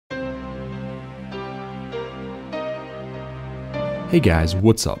Hey guys,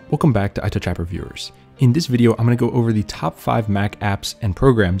 what's up? Welcome back to iTouch App Reviewers. In this video, I'm going to go over the top 5 Mac apps and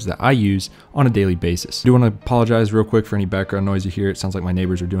programs that I use on a daily basis. I do want to apologize real quick for any background noise you hear. It sounds like my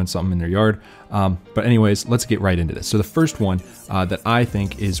neighbors are doing something in their yard. But anyways, let's get right into this. So the first one that I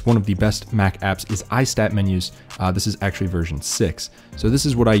think is one of the best Mac apps is iStat Menus. This is actually version 6. So this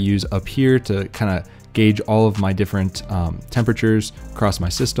is what I use up here to kind of gauge all of my different temperatures across my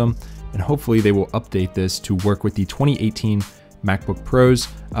system. And hopefully they will update this to work with the 2018 MacBook Pros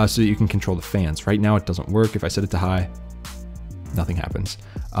so that you can control the fans. Right now it doesn't work. If I set it to high, nothing happens.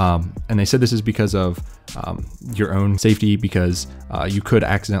 And they said this is because of your own safety, because you could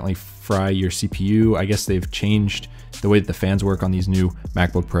accidentally fry your CPU. I guess they've changed the way that the fans work on these new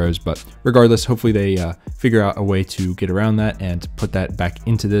MacBook Pros, but regardless, hopefully they figure out a way to get around that and put that back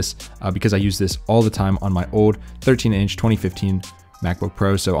into this because I use this all the time on my old 13-inch 2015 MacBook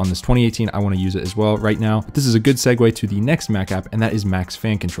Pro. So on this 2018, I want to use it as well right now. This is a good segue to the next Mac app, and that is Mac's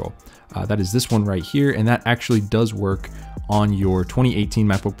Fan Control. That is this one right here, and that actually does work on your 2018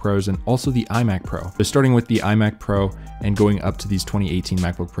 MacBook Pros and also the iMac Pro. So starting with the iMac Pro and going up to these 2018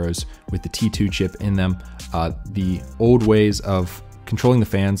 MacBook Pros with the T2 chip in them, the old ways of controlling the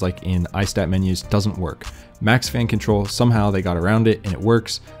fans like in iStat Menus doesn't work. Mac's Fan Control, somehow they got around it and it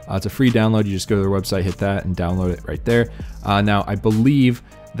works. It's a free download. You just go to their website, hit that and download it right there. Now I believe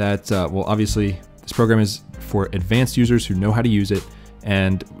that, well, obviously this program is for advanced users who know how to use it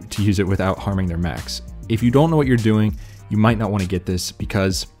and to use it without harming their Macs. If you don't know what you're doing, you might not want to get this,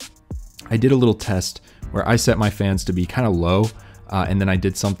 because I did a little test where I set my fans to be kind of low and then I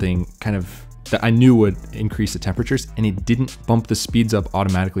did something kind of that I knew would increase the temperatures, and it didn't bump the speeds up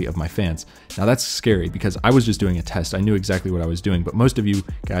automatically of my fans. Now that's scary because I was just doing a test. I knew exactly what I was doing, but most of you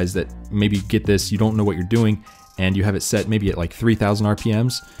guys that maybe get this, you don't know what you're doing and you have it set maybe at like 3,000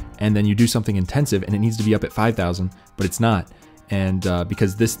 RPMs, and then you do something intensive and it needs to be up at 5,000, but it's not. And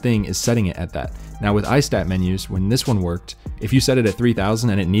because this thing is setting it at that. Now with iStat Menus, when this one worked, if you set it at 3,000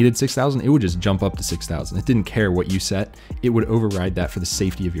 and it needed 6,000, it would just jump up to 6,000. It didn't care what you set. It would override that for the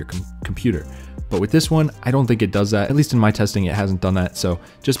safety of your computer. But with this one, I don't think it does that. At least in my testing, it hasn't done that. So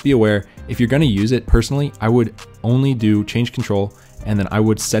just be aware, if you're gonna use it personally, I would only do change control, and then I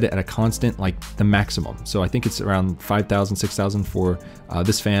would set it at a constant, like the maximum. So I think it's around 5,000, 6,000 for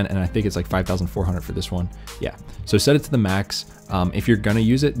this fan, and I think it's like 5,400 for this one. Yeah, so set it to the max if you're gonna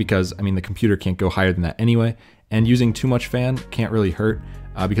use it, because I mean, the computer can't go higher than that anyway, and using too much fan can't really hurt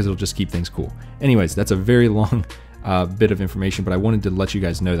because it'll just keep things cool. Anyways, that's a very long bit of information, but I wanted to let you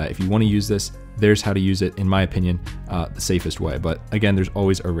guys know that if you want to use this, there's how to use it, in my opinion, the safest way. But again, there's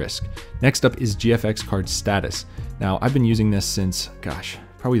always a risk. Next up is GFX card status. Now I've been using this since, gosh,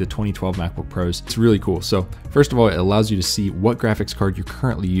 probably the 2012 MacBook Pros. It's really cool. So first of all, it allows you to see what graphics card you're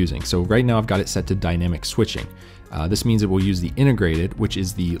currently using. So right now I've got it set to dynamic switching. This means it will use the integrated, which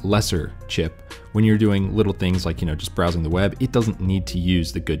is the lesser chip. When you're doing little things like, just browsing the web, it doesn't need to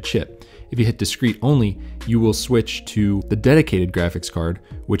use the good chip. If you hit discrete only, you will switch to the dedicated graphics card,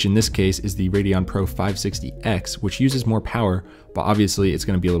 which in this case is the Radeon Pro 560X, which uses more power, but obviously it's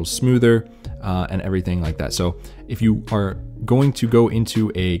going to be a little smoother and everything like that. So if you are going to go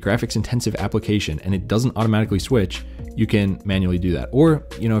into a graphics intensive application and it doesn't automatically switch, you can manually do that. Or,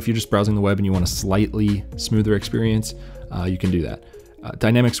 if you're just browsing the web and you want a slightly smoother experience, you can do that.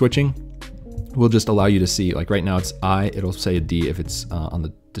 Dynamic switching will just allow you to see, like right now it's I, it'll say a D if it's on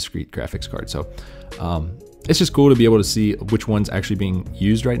the discrete graphics card. So it's just cool to be able to see which one's actually being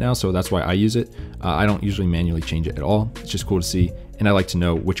used right now. So that's why I use it. I don't usually manually change it at all. It's just cool to see. And I like to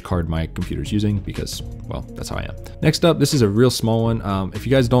know which card my computer's using because, well, that's how I am. Next up, this is a real small one. If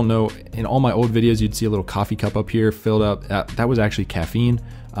you guys don't know, in all my old videos, you'd see a little coffee cup up here filled up. That was actually caffeine,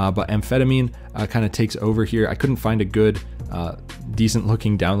 but amphetamine kind of takes over here. I couldn't find a good, decent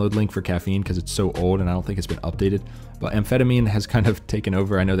looking download link for caffeine because it's so old and I don't think it's been updated. But amphetamine has kind of taken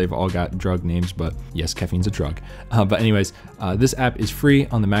over. I know they've all got drug names, but yes, caffeine's a drug. But anyways, this app is free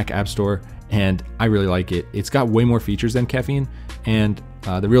on the Mac App Store, and I really like it. It's got way more features than caffeine, and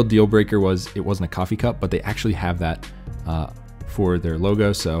the real deal breaker was it wasn't a coffee cup, but they actually have that for their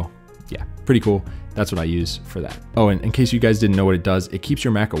logo. So yeah, pretty cool. That's what I use for that. Oh, and in case you guys didn't know what it does, it keeps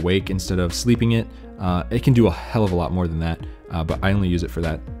your Mac awake instead of sleeping it. It can do a hell of a lot more than that, but I only use it for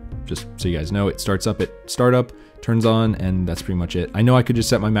that. Just so you guys know, it starts up at startup, turns on, and that's pretty much it. I know I could just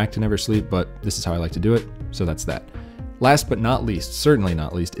set my Mac to never sleep, but this is how I like to do it, so that's that. Last but not least, certainly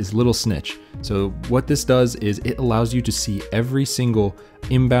not least, is Little Snitch. So what this does is it allows you to see every single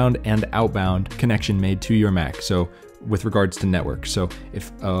inbound and outbound connection made to your Mac. So with regards to network. So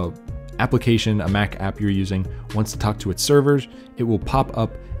if application, a Mac app you're using wants to talk to its servers, it will pop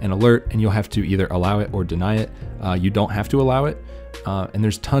up an alert and you'll have to either allow it or deny it. You don't have to allow it. And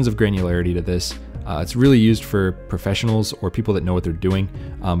there's tons of granularity to this. It's really used for professionals or people that know what they're doing,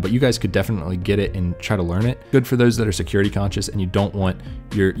 but you guys could definitely get it and try to learn it. Good for those that are security conscious and you don't want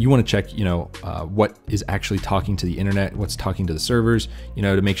you want to check, what is actually talking to the internet, what's talking to the servers,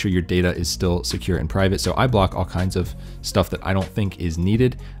 to make sure your data is still secure and private. So I block all kinds of stuff that I don't think is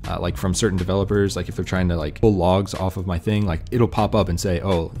needed, like from certain developers, like if they're trying to like pull logs off of my thing, like it'll pop up and say,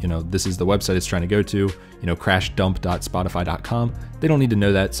 oh, this is the website it's trying to go to, crashdump.spotify.com. They don't need to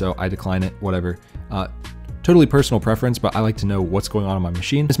know that, so I decline it, whatever. Totally personal preference, but I like to know what's going on my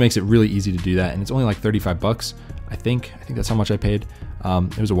machine. This makes it really easy to do that, and it's only like 35 bucks. I think that's how much I paid.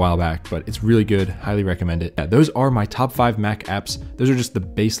 It was a while back, but it's really good. Highly recommend it. Yeah, those are my top 5 Mac apps. Those are just the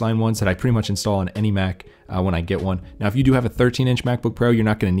baseline ones that I pretty much install on any Mac when I get one. Now, if you do have a 13-inch MacBook Pro, you're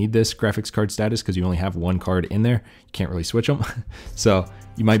not going to need this graphics card status because you only have one card in there. You can't really switch them. So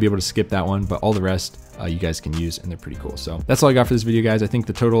you might be able to skip that one, but all the rest you guys can use, and they're pretty cool. So that's all I got for this video, guys. I think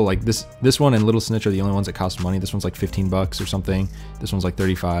the total, like this one and Little Snitch are the only ones that cost money. This one's like 15 bucks or something. This one's like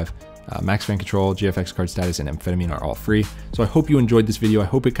 35. Max Fan Control, GFX Card Status, and Amphetamine are all free. So I hope you enjoyed this video. I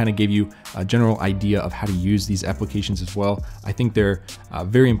hope it kind of gave you a general idea of how to use these applications as well. I think they're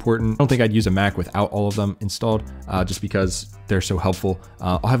very important. I don't think I'd use a Mac without all of them installed, just because they're so helpful.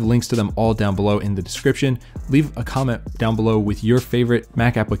 I'll have links to them all down below in the description. Leave a comment down below with your favorite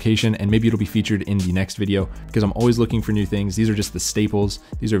Mac application, and maybe it'll be featured in the next video, because I'm always looking for new things. These are just the staples.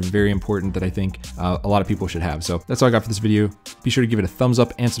 These are very important that I think a lot of people should have. So that's all I got for this video. Be sure to give it a thumbs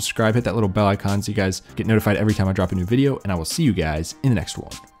up and subscribe. Hit that little bell icon so you guys get notified every time I drop a new video, and I will see you guys in the next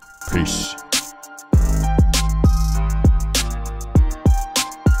one. Peace.